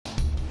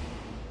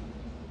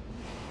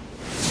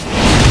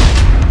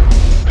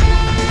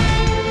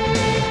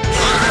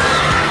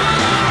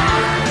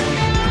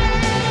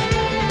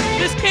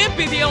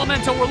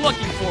we're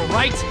looking for,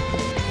 right?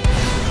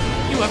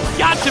 You have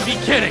got to be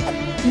kidding!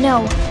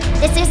 No,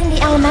 this isn't the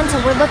elemental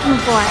we're looking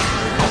for.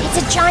 It's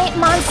a giant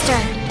monster.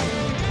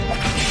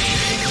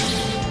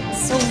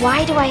 So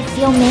why do I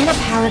feel mana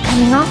power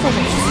coming off of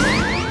it?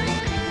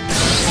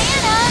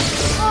 Mana?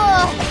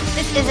 Oh,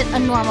 this isn't a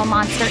normal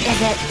monster,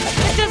 is it?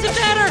 It doesn't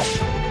matter!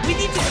 We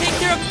need to take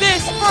care of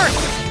this first,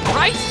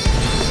 right?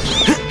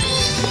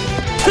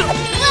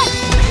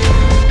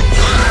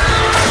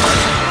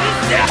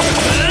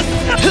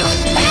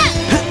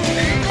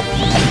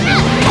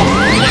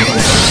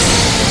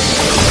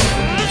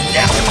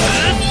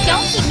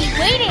 Don't keep me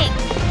waiting!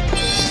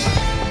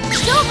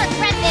 You'll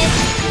regret this!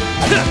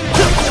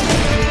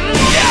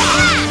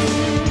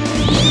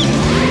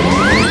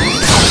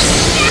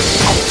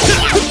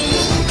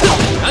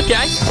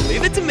 Okay,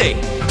 leave it to me.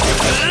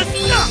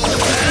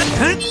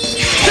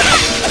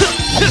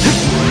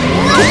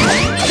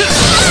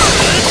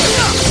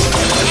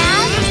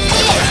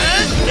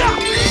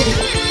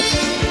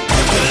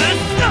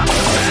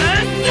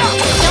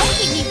 Don't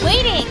keep me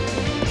waiting!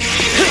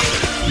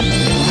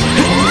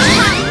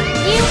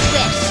 You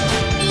wish!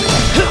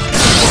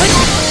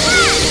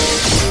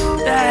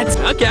 That's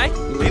okay,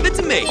 leave it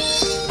to me.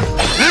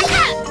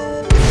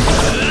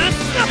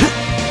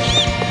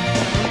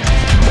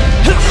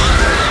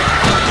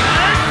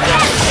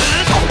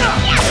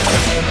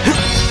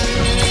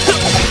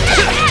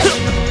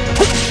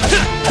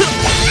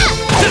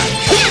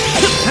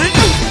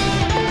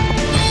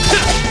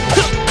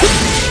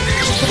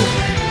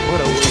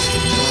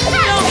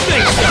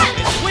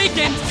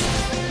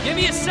 Give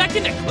me a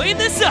second to clean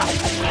this up.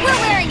 We're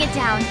wearing it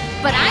down,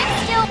 but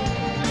I'm still...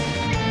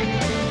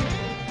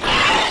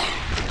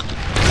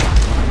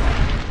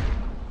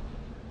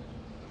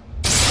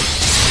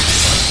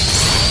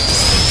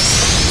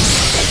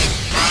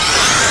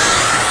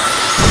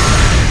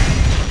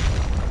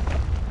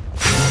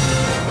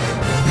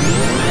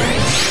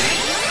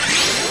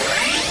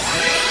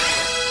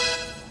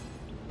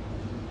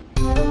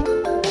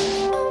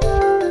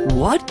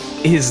 What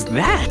is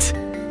that?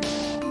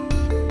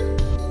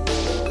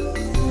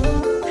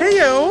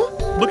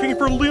 Heyo! Looking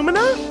for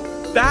Lumina?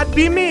 That'd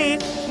be me!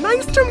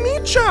 Nice to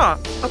meet ya!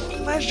 A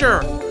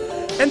pleasure!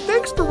 And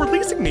thanks for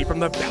releasing me from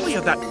the belly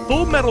of that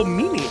Fullmetal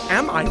meanie,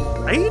 am I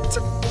right?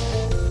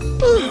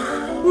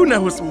 Who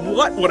knows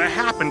what would have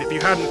happened if you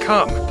hadn't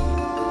come?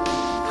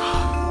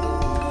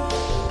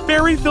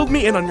 Fairy filled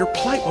me in on your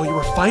plight while you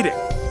were fighting.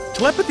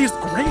 Telepathy's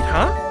great,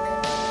 huh?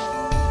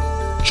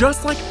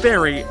 Just like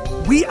Fairy,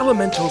 we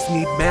elementals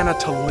need mana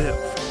to live.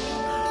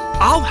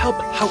 I'll help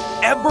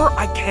however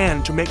I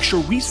can to make sure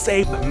we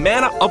save the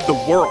mana of the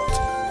world.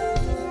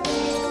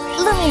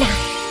 Lumina,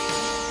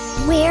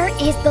 where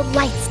is the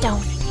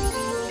Lightstone?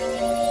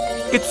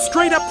 It's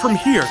straight up from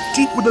here,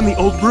 deep within the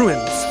old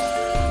ruins.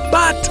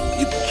 But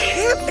you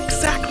can't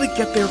exactly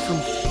get there from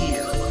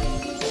here.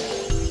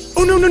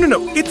 Oh, no.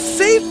 It's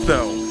safe,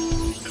 though.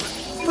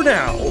 For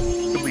now,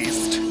 at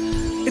least.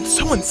 It's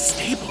so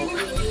unstable.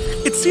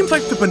 It seems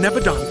like the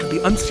Benevodon could be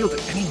unsealed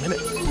at any minute.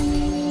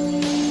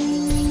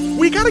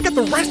 We gotta get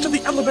the rest of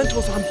the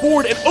elementals on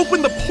board and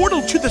open the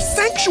portal to the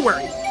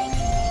sanctuary!